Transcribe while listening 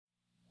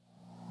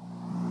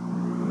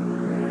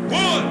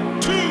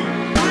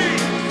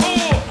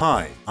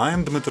Hi, I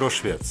am Dmitro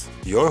Shvets,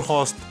 your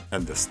host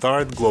at the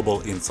Start Global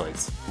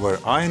Insights, where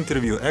I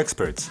interview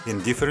experts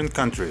in different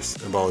countries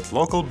about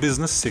local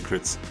business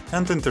secrets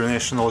and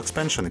international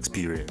expansion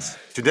experience.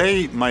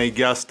 Today, my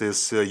guest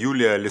is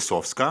Yulia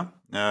Lisovska.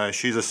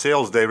 She's a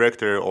sales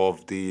director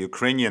of the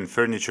Ukrainian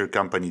furniture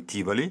company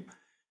Tivoli,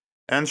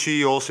 and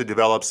she also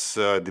develops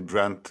the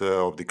brand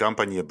of the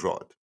company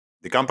abroad.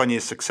 The company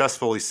is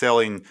successfully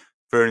selling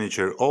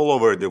furniture all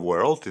over the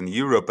world in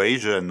Europe,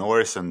 Asia,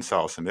 North and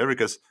South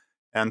Americas.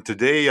 And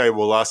today I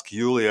will ask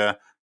Yulia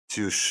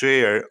to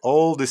share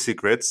all the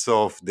secrets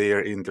of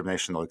their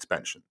international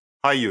expansion.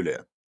 Hi,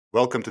 Yulia.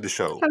 Welcome to the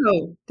show.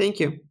 Hello, thank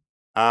you.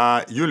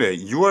 Yulia,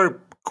 you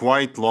are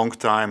quite long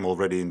time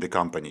already in the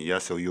company. Yeah,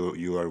 so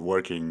you are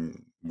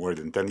working more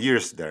than 10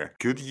 years there.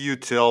 Could you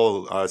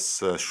tell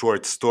us a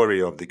short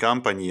story of the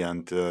company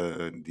and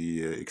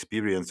the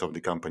experience of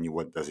the company?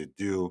 What does it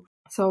do?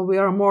 So we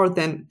are more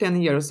than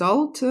 10 years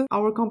old.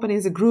 Our company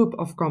is a group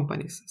of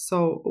companies.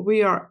 So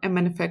we are a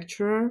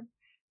manufacturer,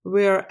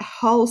 we're a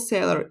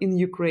wholesaler in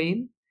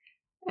Ukraine,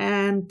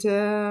 and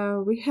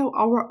we have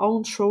our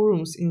own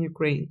showrooms in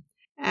Ukraine.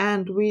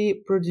 And we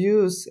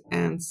produce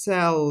and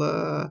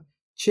sell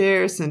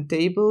chairs and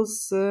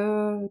tables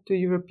to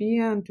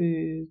European,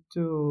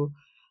 to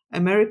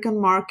American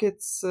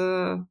markets,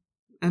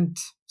 and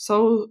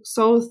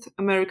South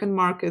American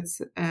markets,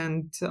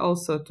 and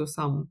also to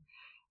some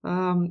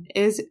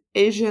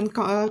Asian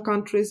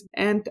countries.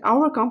 And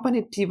our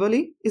company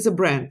Tivoli is a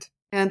brand.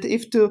 And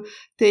if to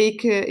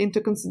take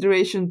into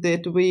consideration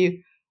that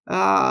we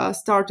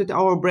started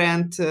our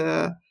brand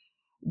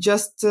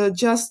just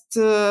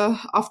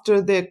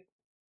after the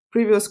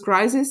previous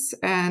crisis,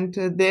 and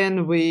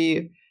then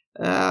we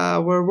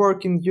were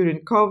working during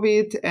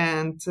COVID,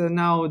 and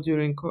now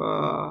during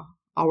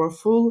our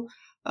full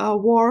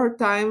war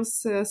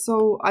times.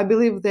 So I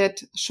believe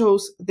that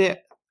shows the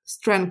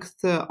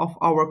strength of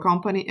our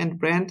company and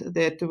brand,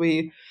 that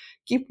we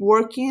keep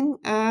working,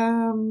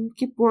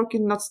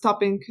 not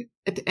stopping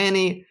at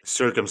any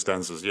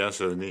Circumstances, yeah.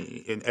 So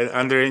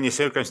under any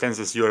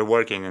circumstances, you are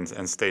working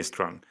and stay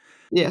strong.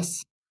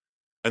 yes.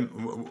 And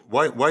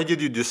why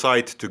did you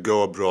decide to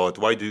go abroad?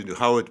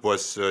 How it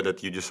was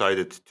that you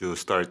decided to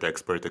start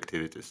export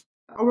activities?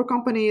 Our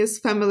company is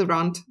family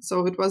run,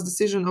 so it was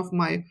decision of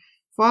my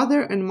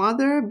father and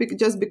mother,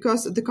 just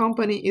because the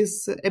company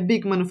is a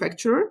big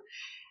manufacturer,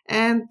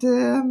 and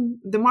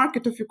the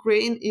market of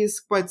Ukraine is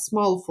quite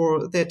small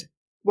for that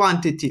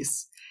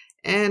quantities.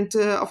 And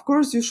of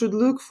course, you should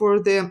look for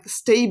the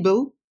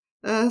stable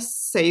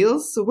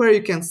sales where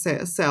you can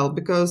sell,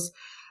 because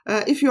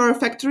if you are a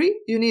factory,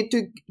 you need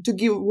to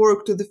give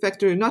work to the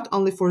factory not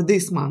only for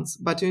this month,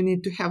 but you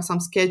need to have some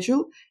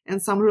schedule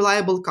and some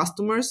reliable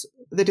customers.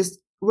 That is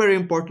very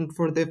important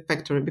for the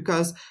factory,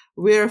 because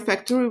we're a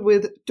factory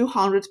with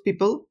 200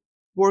 people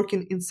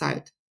working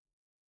inside,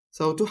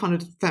 so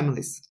 200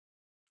 families.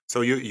 So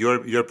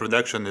your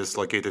production is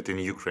located in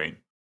Ukraine.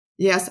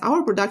 Yes,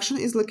 our production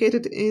is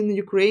located in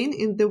Ukraine,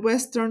 in the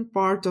western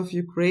part of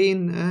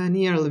Ukraine,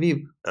 near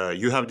Lviv.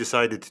 You have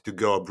decided to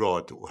go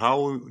abroad.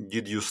 How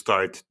did you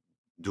start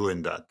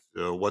doing that?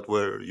 What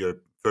were your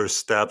first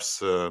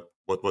steps?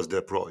 What was the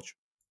approach?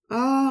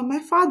 My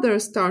father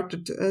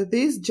started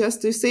this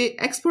just to say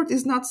export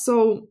is not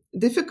so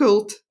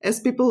difficult as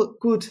people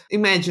could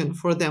imagine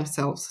for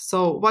themselves. So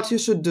what you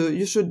should do,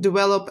 you should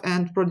develop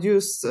and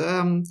produce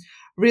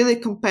really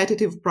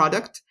competitive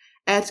product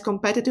at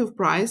competitive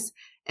price,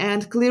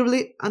 and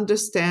clearly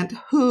understand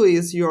who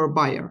is your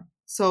buyer.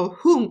 So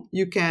whom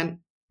you can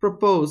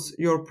propose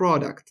your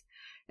product.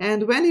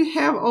 And when you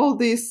have all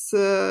this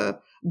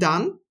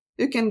done,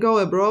 you can go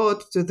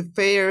abroad to the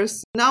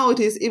fairs. Now it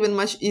is even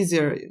much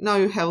easier. Now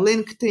you have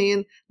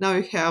LinkedIn, now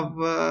you have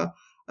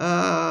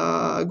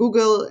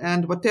Google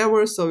and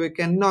whatever, so you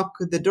can knock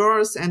the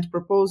doors and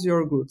propose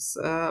your goods.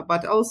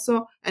 But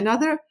also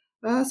another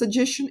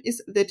suggestion is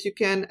that you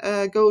can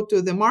go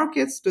to the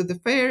markets, to the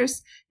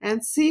fairs,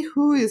 and see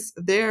who is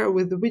there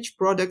with which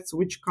products,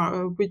 which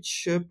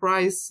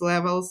price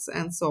levels,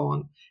 and so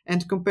on,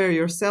 and compare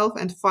yourself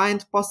and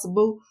find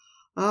possible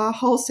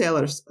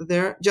wholesalers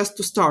there, just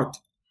to start,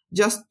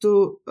 just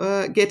to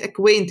get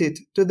acquainted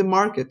to the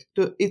market,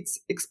 to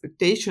its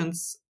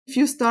expectations. If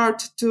you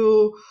start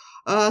to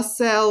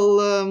sell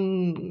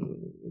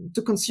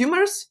to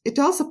consumers, it's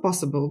also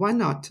possible. Why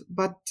not?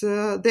 But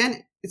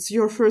then it's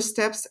your first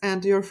steps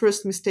and your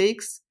first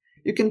mistakes.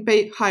 You can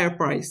pay higher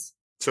price.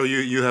 So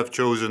you have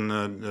chosen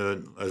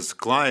as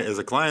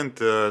a client,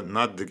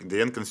 not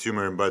the end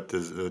consumer, but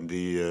as,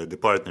 the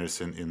partners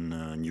in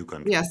new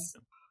countries. Yes.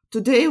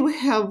 Today we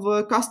have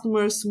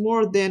customers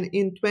more than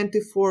in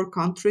 24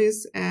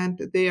 countries, and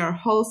they are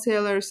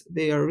wholesalers,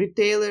 they are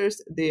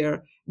retailers, they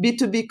are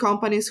B2B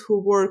companies who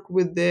work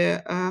with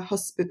the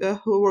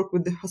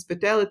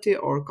hospitality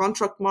or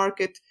contract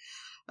market.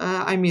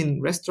 I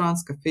mean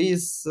restaurants,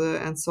 cafes,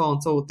 and so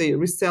on. So they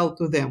resell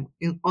to them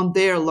on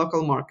their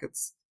local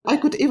markets. I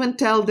could even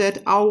tell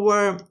that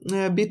our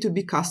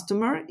B2B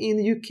customer in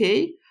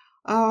UK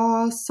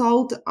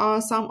sold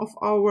some of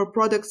our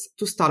products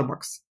to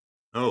Starbucks.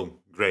 Oh,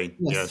 great.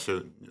 Yeah. Yes.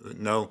 So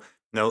now,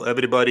 now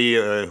everybody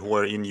who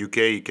are in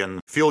UK can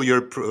fill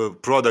your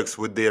products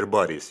with their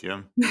bodies.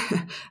 Yeah.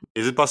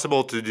 Is it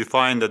possible to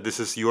define that this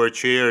is your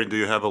chair? Do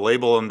you have a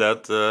label on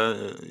that,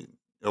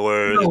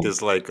 or it No,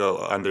 is like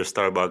under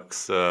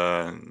Starbucks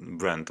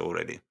brand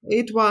already?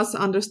 it was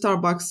under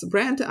Starbucks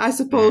brand. I Hmm.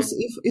 suppose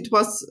if it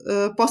was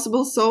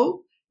possible,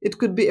 so it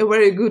could be a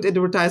very good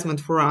advertisement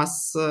for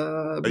us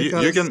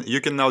because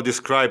You can now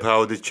describe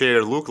how the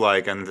chair look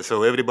like, and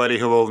so everybody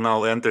who will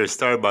now enter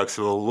Starbucks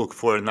will look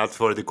for not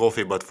for the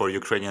coffee but for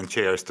Ukrainian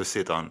chairs to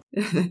sit on.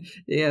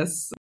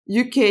 yes,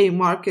 UK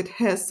market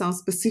has some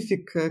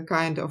specific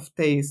kind of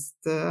taste,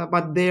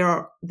 but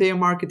their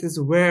market is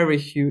very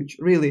huge.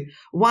 Really,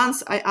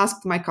 once I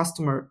asked my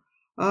customer,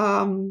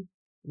 um,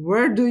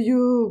 where do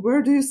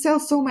you sell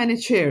so many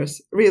chairs?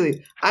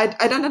 Really,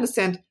 I don't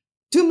understand.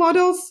 Two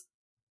models,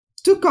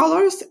 two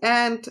colors,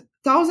 and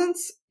thousands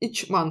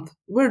each month.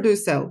 Where do you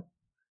sell?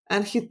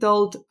 And he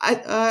told,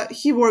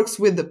 he works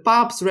with the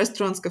pubs,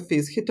 restaurants,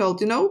 cafes. He told,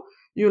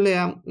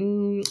 Julia,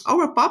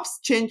 our pubs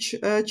change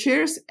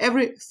chairs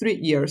every 3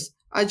 years.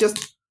 I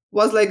just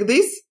was like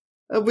this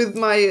with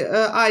my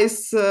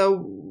eyes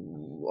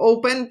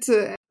opened.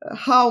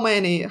 How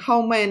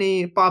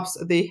many pubs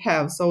they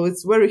have? So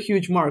it's very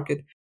huge market.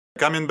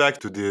 Coming back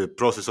to the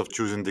process of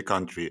choosing the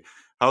country,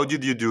 how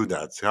did you do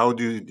that? How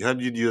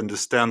did you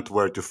understand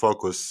where to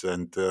focus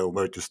and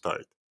where to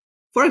start?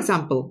 For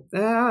example,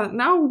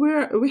 now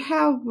we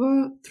have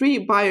three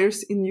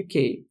buyers in UK,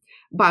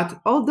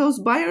 but all those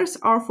buyers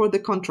are for the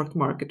contract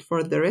market,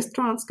 for the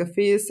restaurants,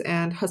 cafes,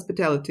 and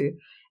hospitality.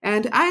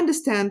 And I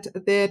understand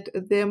that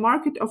the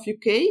market of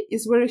UK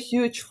is very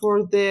huge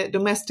for the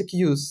domestic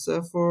use.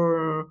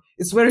 For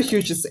it's very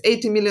huge. It's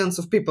 80 millions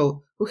of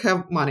people who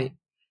have money.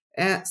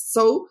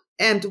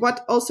 And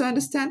what also I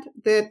understand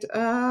that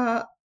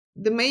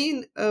the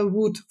main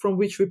wood from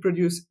which we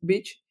produce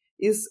beach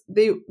is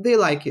they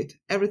like it.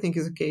 Everything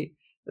is okay.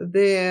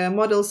 The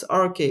models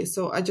are okay.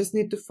 So I just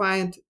need to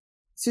find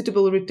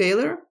suitable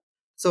retailer.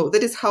 So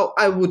that is how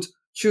I would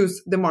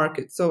choose the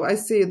market. So I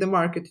see the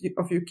market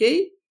of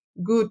UK,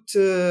 good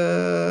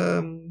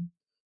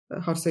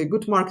how to say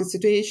good market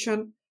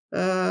situation.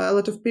 A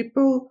lot of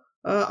people,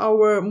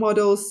 our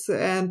models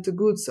and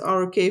goods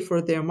are okay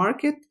for their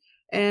market,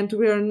 and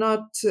we are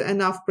not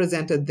enough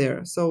presented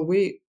there. So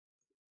we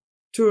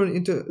turn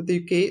into the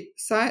UK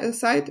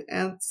site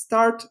and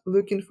start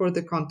looking for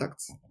the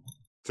contacts.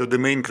 So the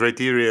main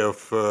criteria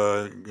of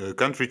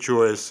country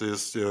choice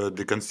is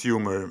the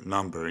consumer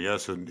number. Yeah.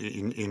 So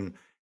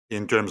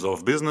in terms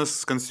of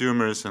business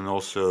consumers and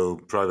also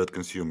private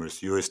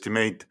consumers, you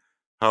estimate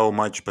how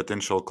many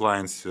potential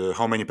clients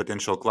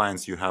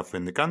you have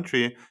in the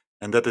country,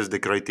 and that is the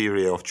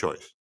criteria of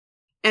choice.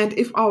 And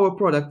if our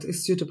product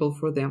is suitable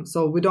for them,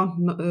 so we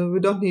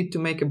don't need to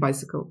make a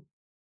bicycle.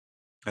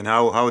 And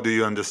how do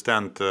you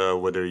understand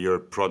whether your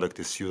product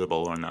is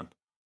suitable or not?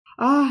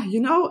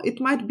 It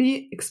might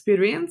be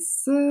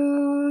experience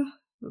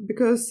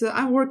because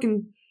I'm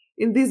working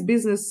in this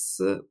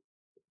business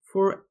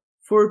for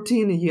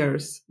 14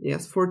 years.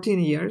 Yes, 14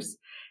 years.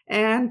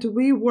 And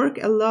we work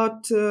a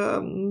lot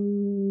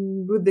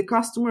with the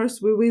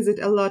customers. We visit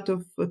a lot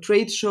of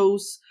trade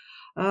shows,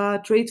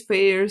 trade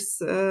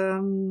fairs,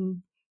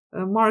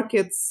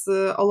 markets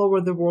all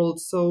over the world.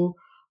 So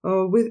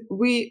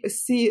we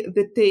see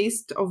the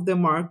taste of the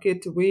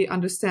market. We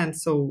understand.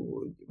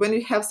 So when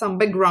you have some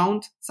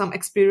background, some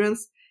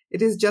experience,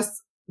 it is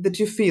just that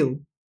you feel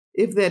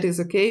if that is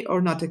okay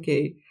or not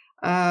okay.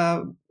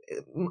 Uh,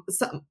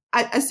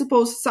 I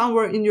suppose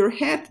somewhere in your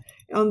head,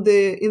 in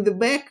the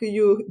back,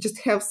 you just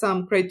have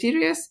some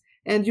criterias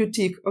and you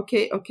tick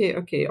okay, okay,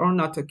 okay, or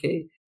not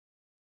okay.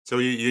 So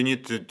you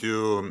need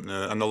to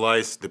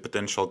analyze the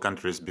potential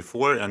countries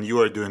before, and you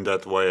are doing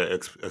that via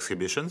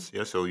exhibitions.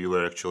 Yeah, so you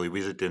are actually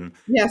visiting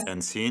Yes,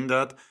 and seeing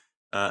that,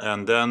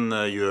 and then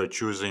you are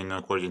choosing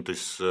according to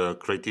this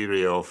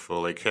criteria of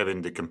like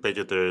having the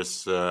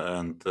competitors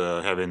and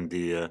having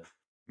the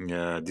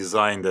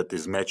design that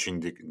is matching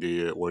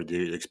the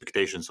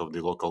expectations of the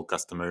local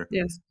customer,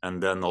 yes,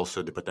 and then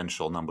also the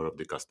potential number of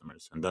the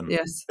customers, and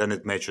yes. then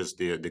it matches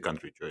the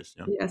country choice.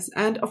 Yeah. Yes,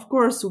 and of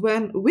course,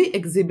 when we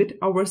exhibit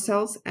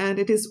ourselves, and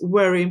it is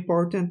very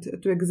important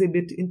to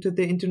exhibit into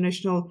the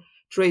international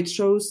trade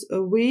shows,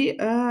 we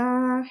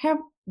have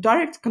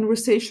direct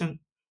conversation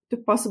to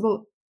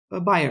possible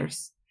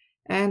buyers,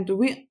 and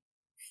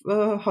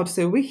how to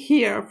say, we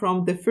hear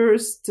from the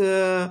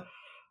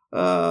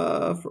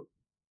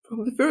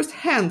from the first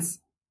hands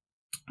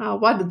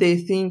what they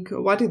think,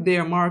 what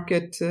their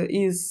market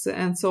is,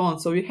 and so on.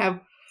 So you have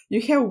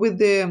with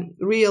the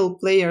real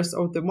players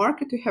of the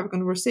market, you have a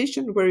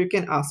conversation where you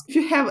can ask. If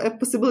you have a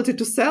possibility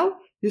to sell,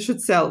 you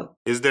should sell.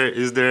 Is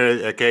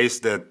there a case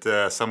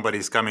that somebody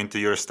is coming to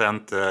your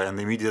stand and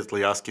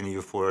immediately asking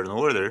you for an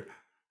order?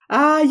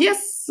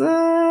 Yes,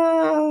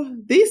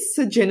 this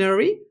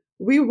January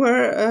we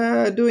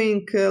were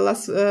doing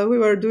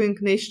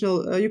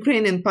national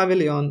Ukrainian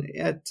pavilion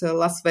at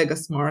Las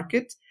Vegas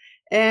market,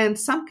 and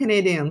some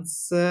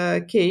Canadians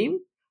came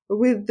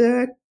with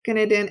the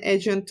Canadian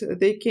agent.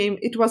 They came.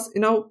 It was,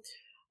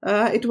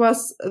 it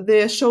was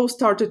the show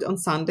started on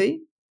Sunday.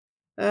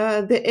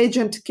 The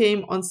agent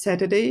came on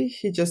Saturday.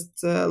 He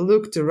just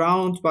looked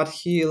around, but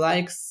he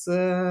likes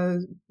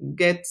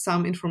get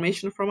some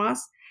information from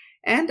us.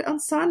 And on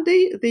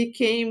Sunday they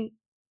came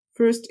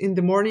first in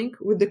the morning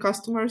with the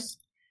customers.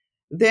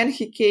 Then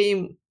he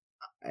came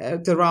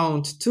at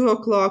around 2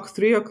 o'clock,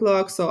 3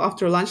 o'clock, so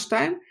after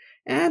lunchtime,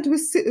 and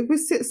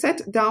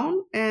sat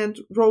down and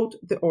wrote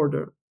the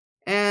order.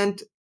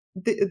 And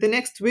the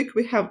next week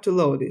we have to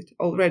load it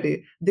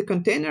already, the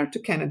container to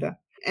Canada.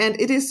 And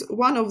it is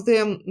one of the,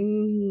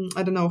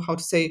 I don't know how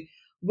to say,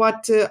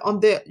 what on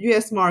the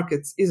US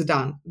markets is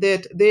done,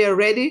 that they are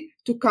ready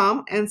to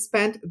come and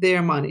spend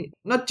their money,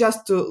 not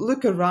just to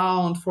look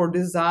around for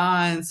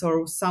designs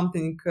or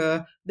something.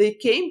 They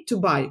came to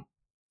buy.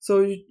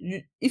 So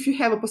if you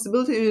have a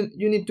possibility,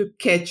 you need to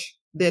catch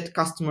that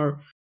customer.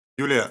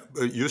 Julia,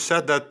 you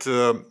said that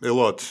a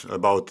lot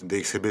about the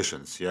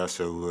exhibitions. Yeah,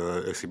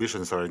 so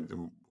exhibitions are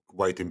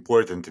quite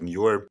important in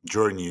your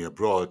journey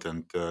abroad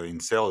and in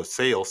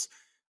sales.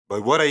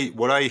 But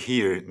what I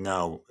hear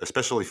now,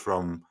 especially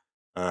from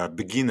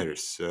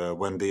beginners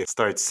when they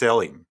start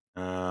selling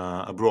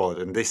abroad,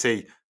 and they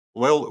say,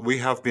 "Well, we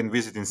have been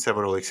visiting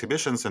several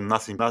exhibitions and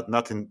nothing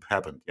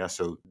happened." Yeah,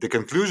 so the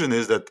conclusion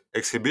is that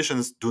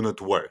exhibitions do not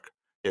work.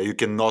 Yeah, you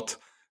cannot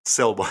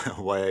sell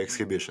via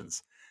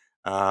exhibitions.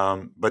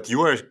 But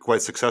you are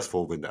quite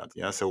successful with that.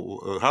 Yeah.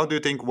 So, how do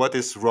you think? What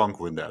is wrong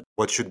with that?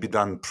 What should be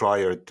done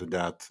prior to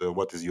that?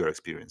 What is your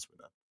experience with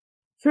that?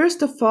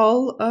 First of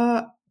all,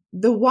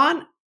 the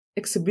one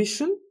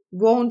exhibition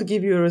won't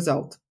give you a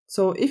result.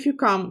 So if you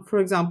come, for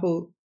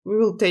example, we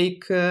will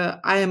take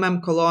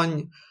IMM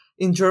Cologne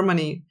in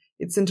Germany.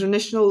 It's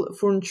international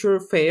furniture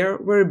fair,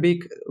 very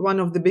big, one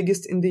of the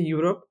biggest in the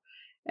Europe.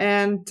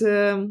 And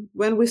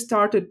when we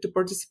started to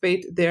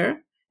participate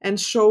there and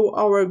show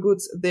our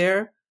goods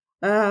there,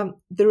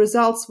 the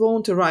results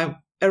won't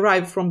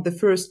arrive from the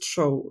first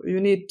show. You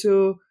need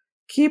to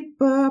keep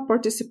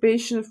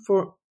participation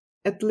for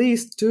at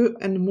least two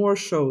and more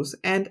shows.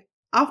 And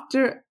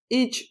after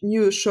each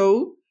new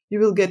show, you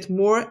will get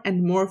more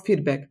and more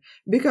feedback.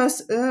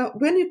 Because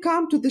when you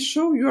come to the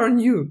show, you are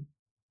new.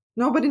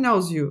 Nobody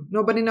knows you.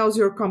 Nobody knows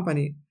your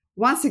company.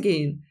 Once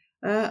again,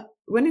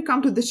 when you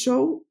come to the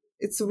show,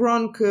 it's a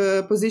wrong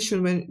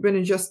position when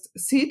you just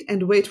sit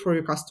and wait for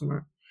your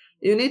customer.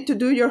 You need to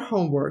do your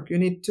homework. You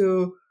need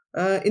to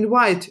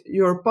invite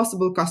your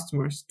possible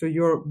customers to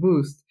your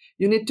booth.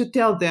 You need to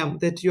tell them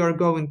that you are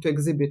going to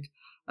exhibit.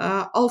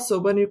 Also,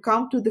 when you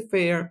come to the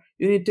fair,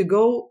 you need to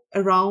go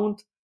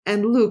around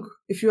and look.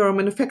 If you are a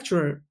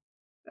manufacturer,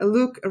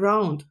 look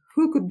around.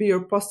 Who could be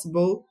your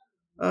possible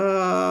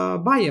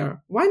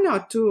buyer? Why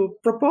not to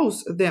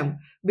propose them?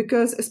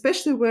 Because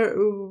especially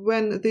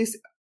when this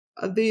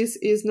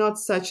is not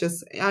such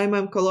as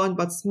IMM Cologne,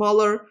 but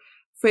smaller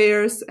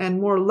fairs and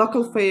more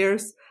local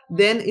fairs,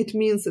 then it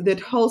means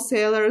that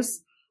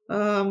wholesalers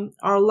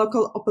are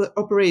local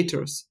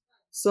operators.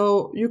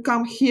 So you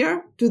come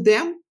here to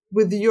them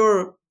with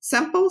your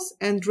samples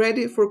and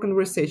ready for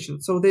conversation.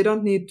 So they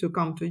don't need to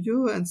come to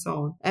you and so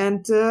on.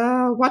 And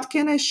what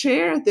can I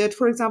share? That,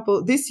 for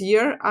example, this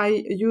year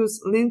I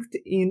use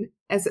LinkedIn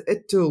as a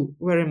tool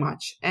very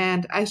much.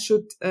 And I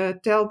should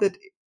tell that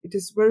it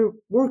is very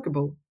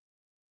workable.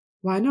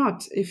 Why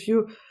not? If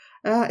you,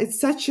 it's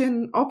such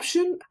an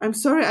option. I'm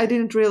sorry I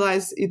didn't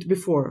realize it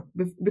before,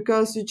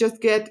 because you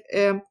just get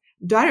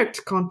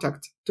direct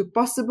contact to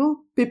possible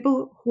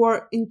people who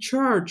are in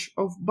charge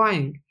of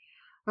buying.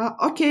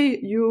 Okay,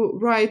 you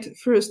write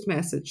first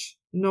message,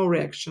 no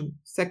reaction.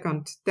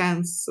 Second,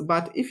 tense.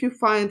 But if you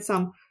find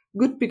some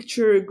good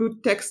picture,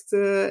 good text,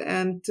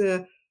 and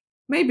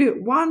maybe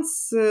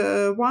once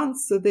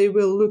they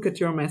will look at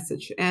your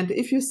message. And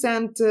if you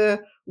send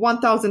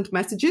 1,000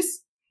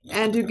 messages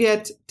and you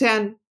get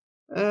 10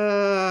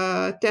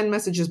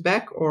 messages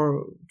back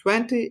or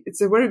 20, it's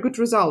a very good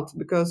result,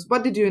 because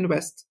what did you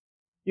invest?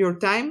 Your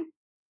time,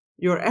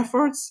 your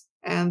efforts,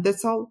 and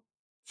that's all.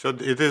 So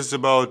it is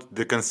about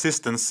the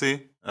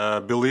consistency,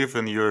 belief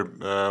in your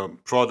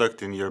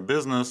product, in your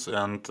business,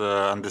 and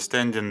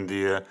understanding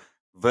the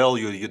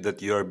value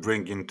that you are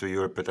bringing to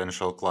your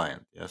potential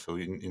client. Yeah. So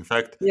in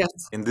fact, Yes.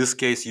 in this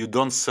case, you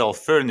don't sell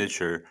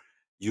furniture;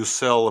 you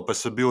sell a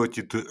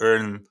possibility to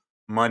earn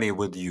money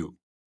with you.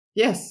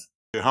 Yes.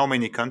 How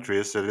many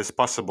countries it is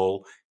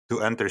possible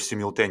to enter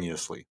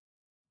simultaneously?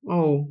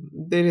 Oh,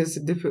 that is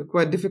a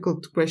quite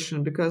difficult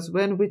question, because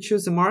when we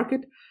choose a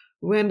market,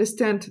 we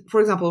understand, for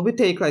example, we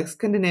take like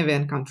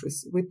Scandinavian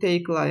countries. We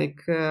take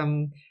like,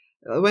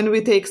 when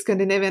we take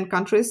Scandinavian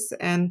countries,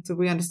 and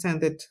we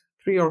understand that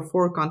 3 or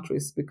 4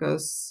 countries,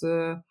 because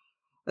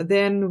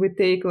then we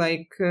take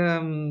like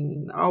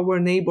our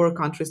neighbor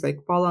countries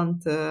like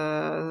Poland,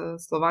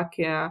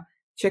 Slovakia,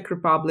 Czech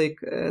Republic.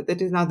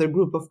 That is another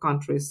group of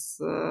countries.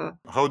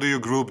 How do you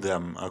group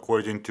them?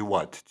 According to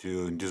what?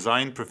 To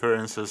design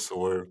preferences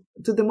or?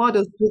 To the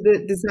models, to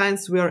the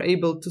designs we are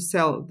able to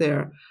sell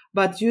there.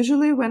 But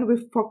usually when we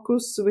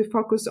focus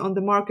on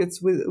the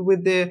markets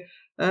with the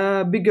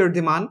bigger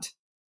demand.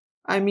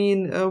 I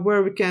mean,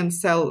 where we can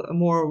sell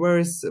more, where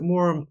is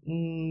more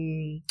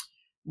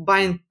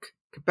buying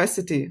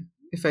capacity,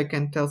 if I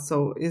can tell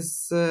so,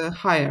 is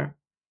higher,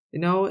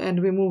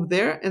 and we move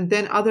there. And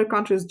then other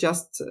countries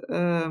just,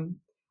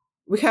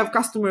 we have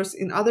customers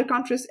in other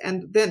countries.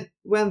 And then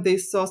when they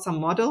saw some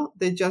model,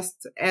 they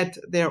just add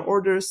their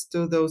orders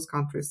to those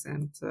countries.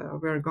 And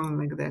we're going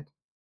like that.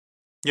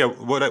 Yeah,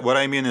 what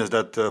I mean is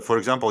that, for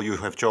example, you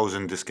have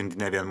chosen the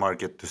Scandinavian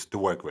market to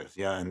work with,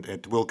 yeah, and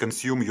it will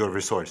consume your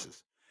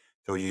resources.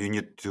 So you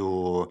need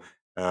to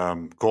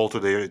call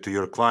to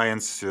your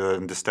clients,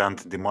 understand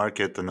the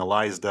market,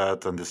 analyze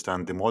that,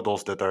 understand the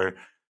models that are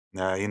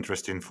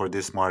interesting for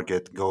this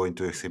market, go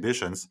into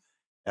exhibitions,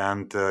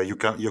 and you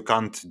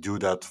can't do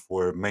that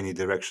for many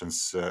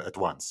directions at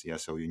once. Yeah,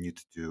 so you need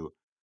to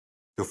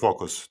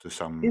focus to In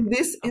some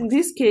extent.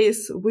 this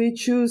case, we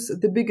choose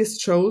the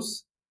biggest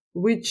shows,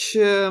 which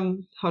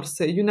how to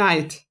say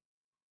unite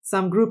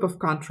some group of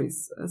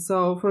countries.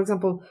 So, for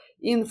example,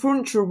 in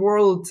furniture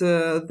world,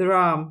 there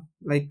are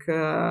like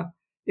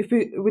if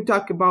we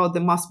talk about the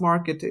mass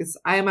market, it's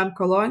IMM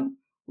Cologne,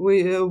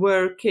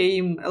 where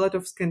came a lot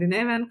of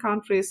Scandinavian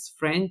countries,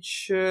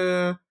 French,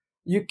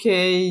 UK,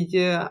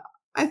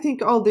 I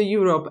think all the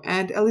Europe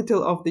and a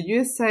little of the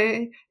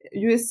USA,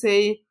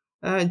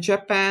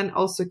 Japan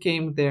also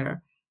came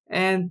there,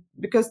 and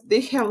because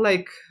they have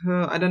like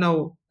I don't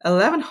know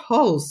 11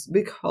 halls,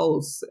 big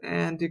halls,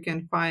 and you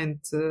can find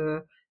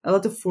a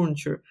lot of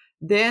furniture.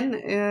 Then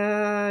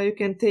you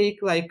can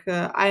take like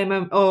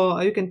IMM,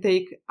 or you can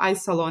take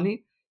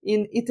iSaloni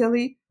in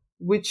Italy,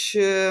 which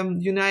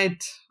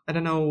unite I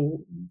don't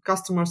know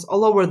customers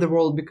all over the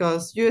world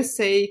because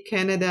USA,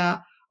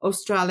 Canada,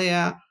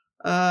 Australia,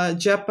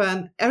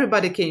 Japan,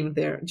 everybody came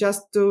there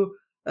just to.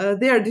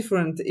 They are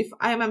different. If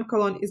IMM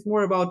Cologne is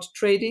more about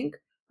trading,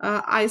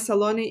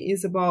 iSaloni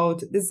is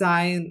about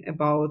design,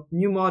 about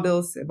new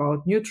models,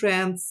 about new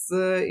trends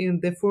in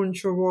the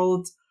furniture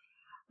world.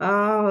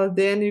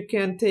 Then you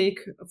can take,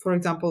 for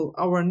example,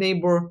 our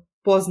neighbor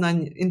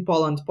Poznan in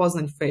Poland,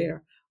 Poznan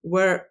Fair,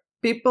 where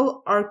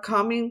people are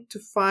coming to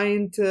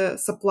find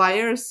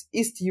suppliers,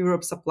 East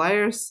Europe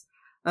suppliers.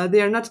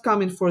 They are not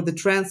coming for the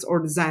trends or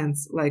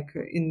designs like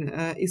in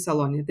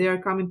Isaloni. They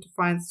are coming to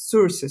find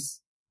sources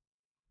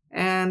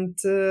and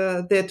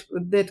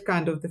that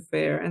kind of the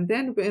fair. And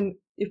then when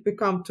if we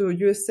come to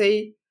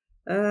USA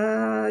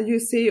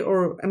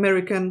or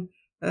American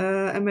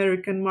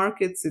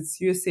markets,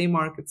 it's USA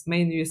markets,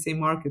 main USA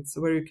markets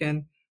where you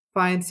can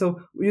find.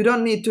 So you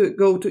don't need to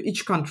go to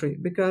each country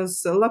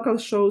because local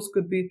shows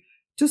could be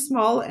too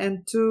small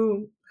and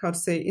too how to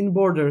say in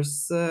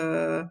borders.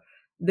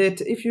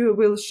 That if you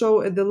will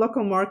show at the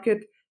local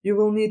market, you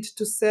will need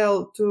to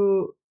sell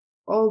to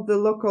all the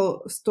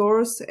local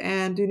stores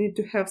and you need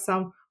to have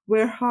some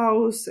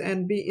warehouse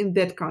and be in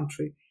that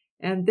country.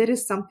 And that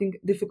is something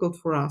difficult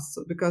for us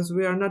because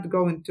we are not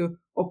going to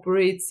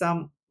operate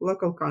some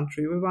local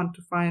country. We want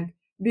to find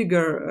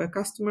bigger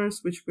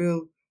customers which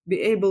will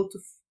be able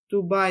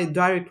to buy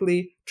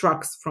directly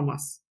trucks from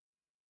us.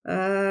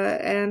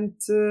 And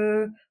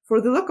for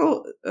the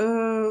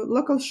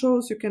local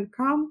shows, you can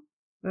come,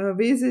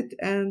 visit,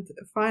 and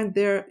find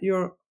there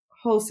your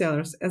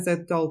wholesalers. As I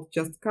told,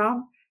 just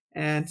come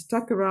and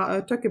talk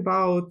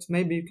about.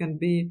 Maybe you can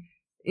be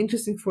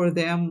interesting for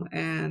them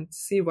and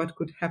see what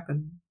could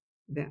happen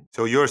then.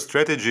 So your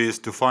strategy is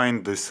to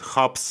find these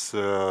hubs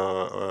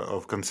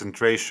of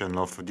concentration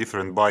of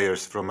different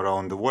buyers from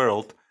around the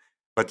world,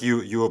 but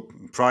you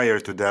prior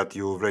to that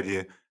you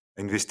already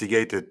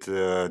investigated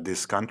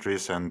these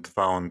countries and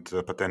found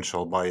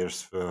potential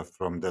buyers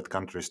from that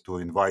countries to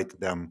invite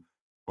them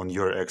on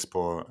your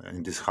expo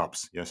in these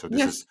hubs. Yeah, so this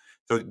Yes, is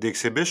so the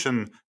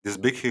exhibition. These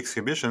big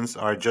exhibitions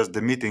are just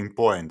the meeting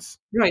points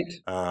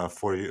right.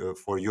 for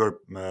your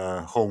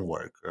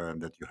homework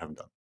that you have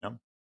done. Yeah.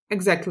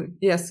 Exactly.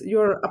 Yes,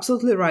 you're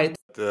absolutely right.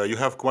 You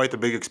have quite a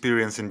big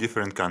experience in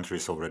different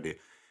countries already.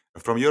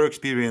 From your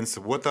experience,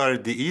 what are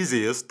the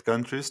easiest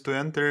countries to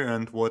enter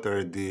and what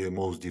are the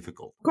most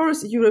difficult? Of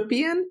course,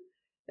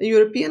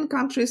 European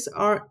countries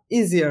are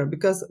easier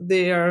because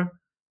they are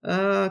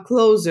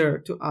closer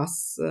to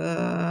us.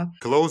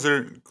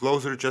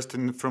 Closer, just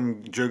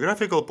from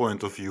geographical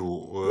point of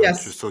view.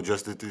 Yes, So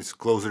just it is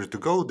closer to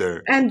go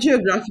there. and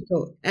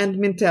geographical and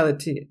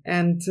mentality,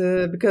 and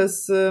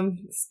because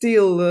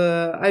still,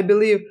 I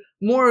believe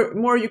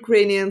more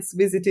Ukrainians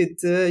visited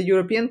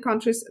European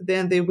countries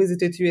than they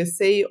visited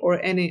USA or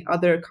any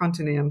other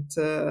continent.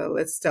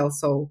 Let's tell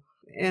so.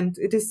 And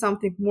it is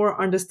something more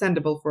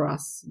understandable for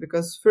us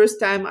because first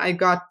time I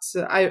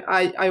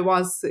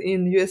was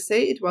in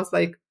USA, it was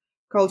like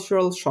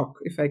cultural shock,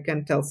 if I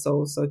can tell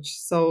so.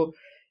 So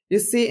you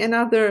see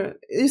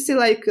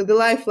like the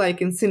life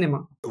like in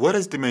cinema. What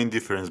is the main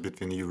difference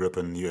between Europe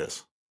and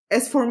US?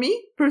 As for me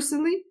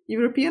personally,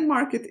 European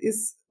market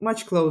is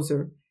much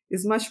closer,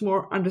 is much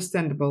more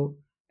understandable,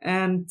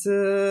 and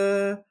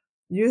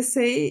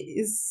USA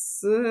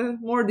is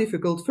more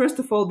difficult. First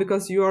of all,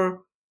 because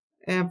you're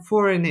a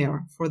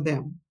foreigner for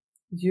them,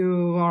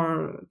 you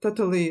are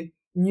totally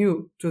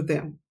new to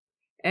them,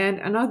 And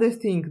another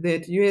thing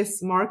that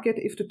US market,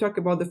 if to talk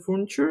about the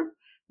furniture,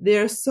 they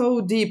are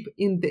so deep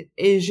in the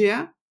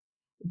Asia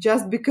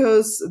just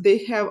because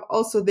they have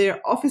also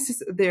their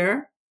offices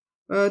there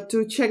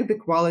to check the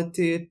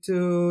quality,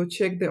 to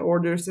check the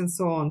orders, and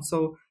so on.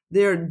 So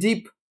they're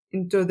deep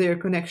into their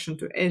connection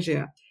to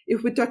Asia.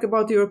 If we talk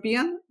about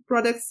European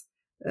products,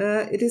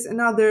 it is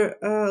another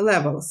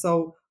level.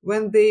 So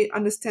when they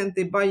understand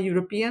they buy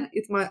European,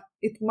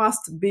 it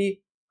must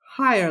be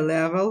higher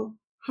level,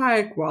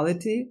 higher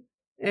quality,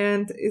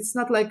 and it's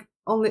not like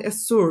only a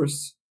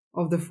source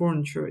of the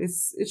furniture.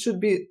 It should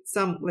be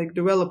some like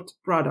developed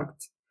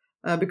product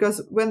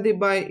because when they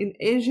buy in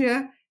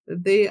Asia,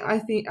 I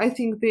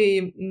think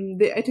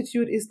the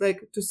attitude is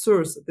like to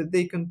source that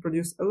they can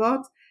produce a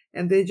lot,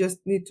 and they just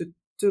need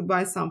to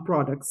buy some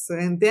products,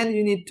 and then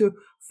you need to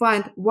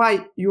find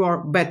why you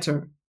are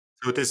better.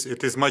 So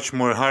it is much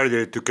more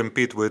harder to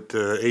compete with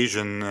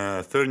Asian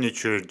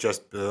furniture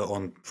just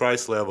on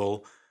price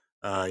level.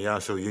 Yeah,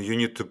 so you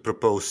need to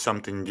propose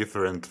something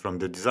different from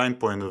the design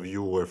point of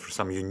view, or for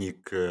some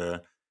unique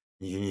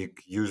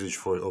usage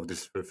for of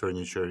this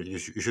furniture. You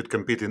should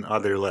compete in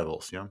other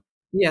levels. Yeah.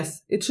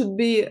 Yes, it should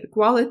be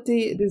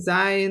quality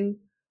design,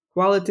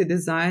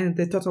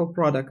 the total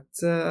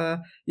product.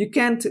 You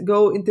can't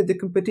go into the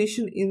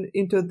competition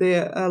into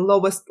the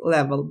lowest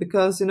level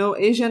because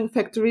Asian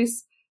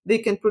factories they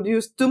can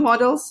produce two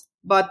models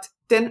but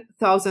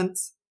 10,000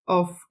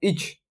 of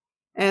each,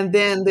 and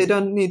then they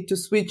don't need to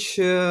switch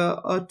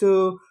or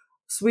to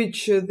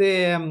switch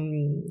the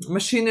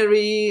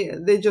machinery.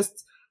 They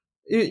just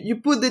you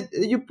put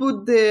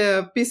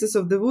the pieces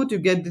of the wood, you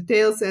get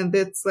details, and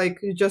that's like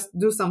you just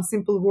do some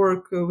simple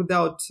work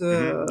without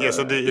Yeah,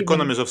 so the even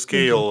economies of thinking.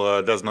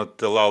 scale does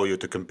not allow you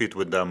to compete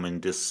with them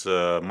in this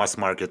mass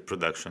market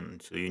production.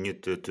 So you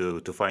need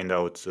to find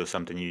out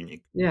something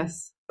unique.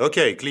 Yes.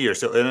 Okay, clear.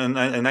 So,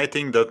 and I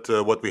think that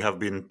what we have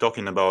been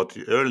talking about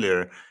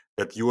earlier,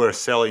 that you are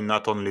selling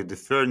not only the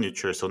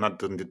furniture, so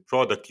not only the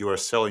product, you are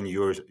selling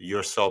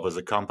yourself as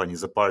a company,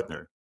 as a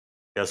partner.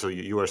 Yeah, so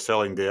you are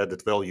selling the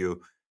added value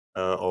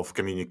of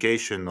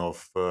communication,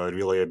 of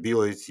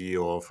reliability,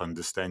 of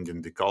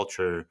understanding the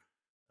culture.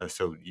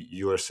 So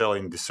you are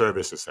selling the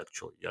services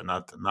actually, yeah,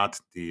 not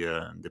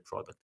the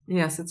product.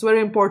 Yes, it's very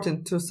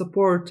important to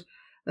support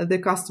the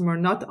customer,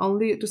 not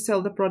only to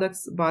sell the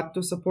products but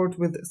to support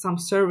with some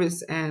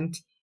service. And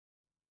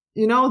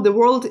the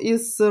world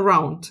is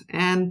round,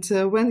 and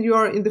when you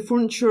are in the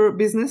furniture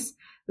business,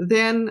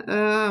 then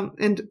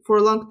and for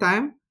a long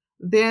time,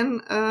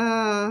 then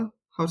how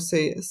to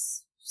say,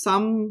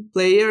 some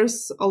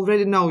players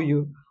already know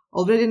you,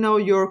 already know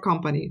your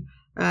company.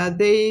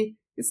 They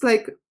It's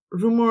like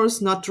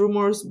rumors, not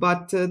rumors,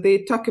 but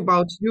they talk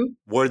about you.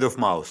 Word of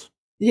mouth.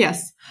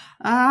 Yes.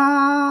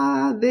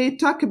 They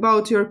talk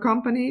about your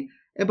company,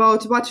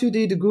 about what you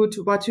did good,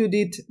 what you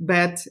did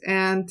bad,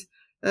 and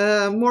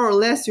more or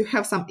less you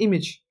have some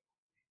image.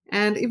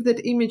 And if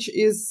that image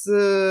is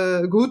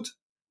good,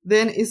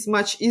 then it's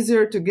much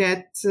easier to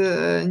get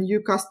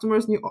new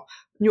customers,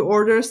 new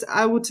orders.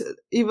 I would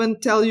even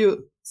tell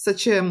you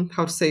such a,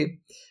 how to say,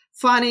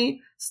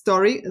 funny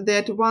story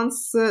that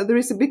once there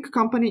is a big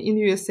company in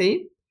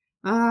USA,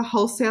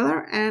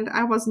 wholesaler, and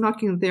I was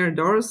knocking their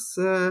doors,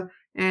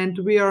 and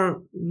we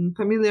are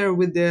familiar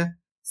with the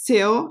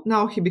CEO.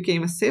 Now he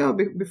became a CEO.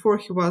 Before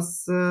he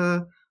was,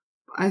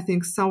 I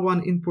think,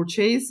 someone in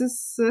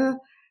purchases,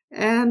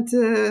 and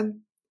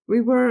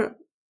we were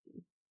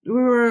we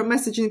were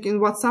messaging in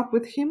WhatsApp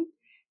with him,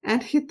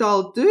 and he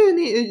told, do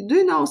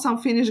you know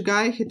some Finnish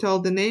guy?" He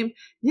told the name.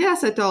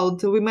 "Yes," I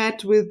told.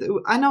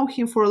 I know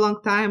him for a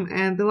long time,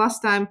 and the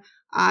last time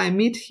I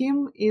met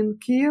him in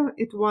Kiev,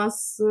 it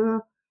was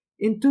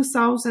in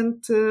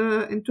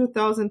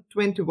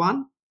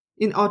 2021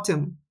 in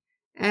autumn.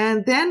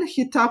 And then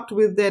he talked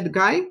with that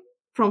guy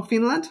from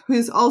Finland, who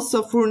is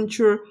also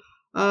furniture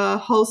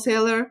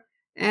wholesaler,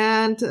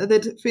 and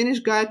that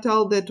Finnish guy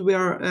told that we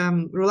are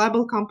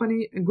reliable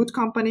company, a good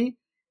company,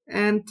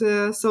 and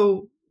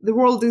so the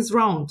world is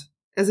round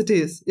as it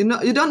is.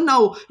 You don't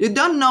know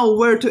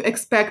where to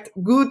expect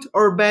good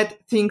or bad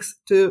things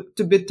to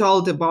be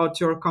told about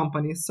your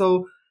company.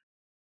 So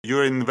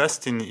You're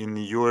investing in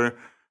your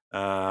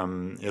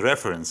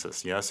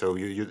references, yeah. So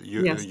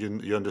yes.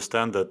 you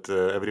understand that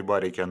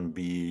everybody can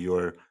be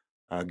your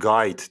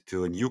guide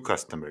to a new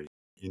customer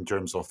in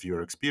terms of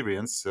your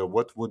experience. So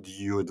what would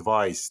you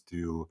advise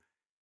to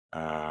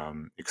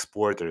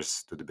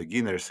exporters, to the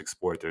beginners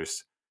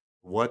exporters?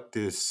 What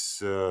is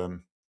the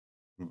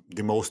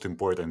most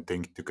important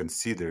thing to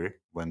consider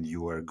when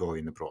you are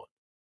going abroad?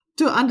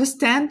 To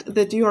understand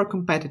that you are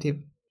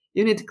competitive,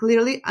 you need to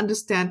clearly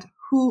understand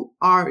who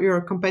are your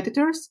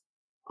competitors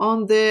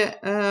on the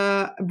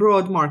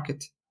broad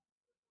market.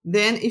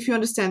 Then, if you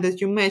understand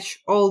that you match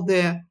all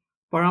the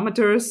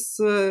parameters,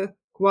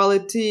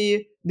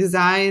 quality,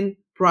 design,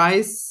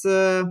 price,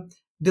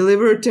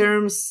 delivery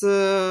terms,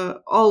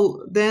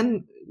 all,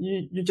 then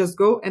you just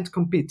go and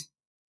compete.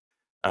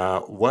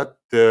 What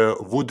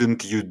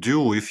wouldn't you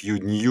do if you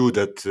knew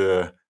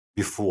that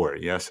before?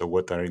 Yeah. So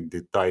what are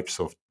the types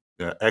of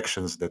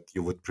actions that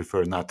you would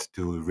prefer not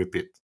to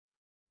repeat?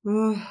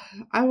 Uh,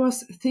 I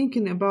was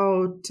thinking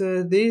about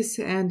this,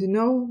 and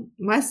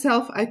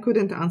myself, I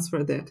couldn't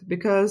answer that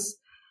because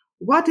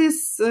what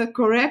is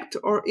correct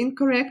or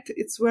incorrect,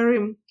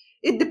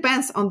 it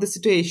depends on the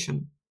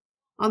situation,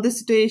 on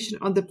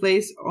the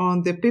place,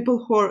 on the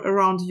people who are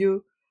around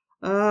you.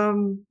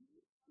 Um,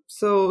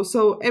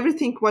 so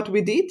everything what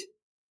we did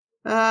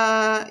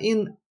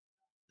in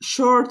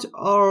short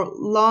or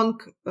long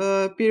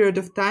period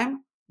of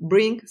time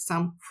bring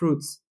some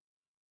fruits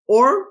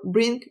or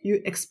bring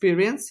you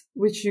experience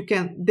which you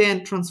can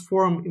then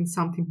transform in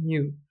something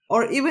new,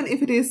 or even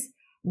if it is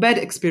bad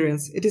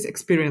experience, it is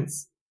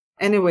experience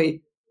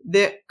anyway.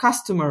 The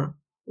customer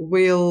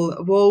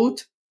will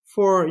vote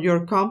for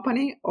your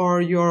company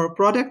or your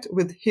product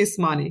with his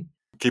money.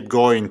 Keep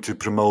going to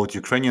promote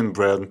Ukrainian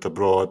brand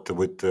abroad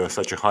with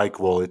such a high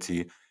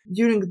quality.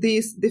 During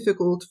this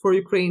difficult for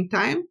Ukraine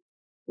time,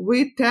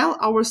 we tell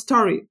our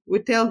story. We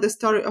tell the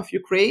story of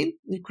Ukraine.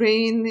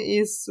 Ukraine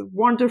is a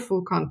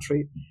wonderful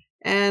country.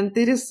 And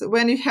it is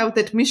when you have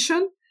that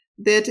mission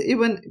that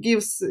even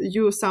gives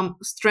you some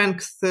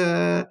strength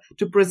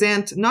to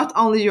present not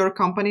only your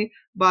company,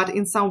 but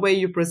in some way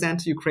you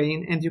present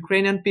Ukraine and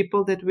Ukrainian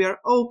people that we are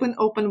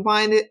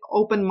open-minded.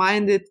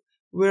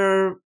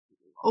 We're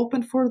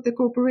open for the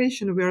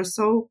cooperation. We're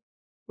so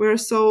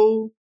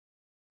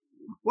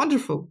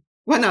wonderful.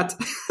 Why not?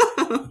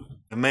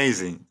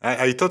 Amazing.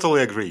 I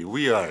totally agree.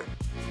 We are.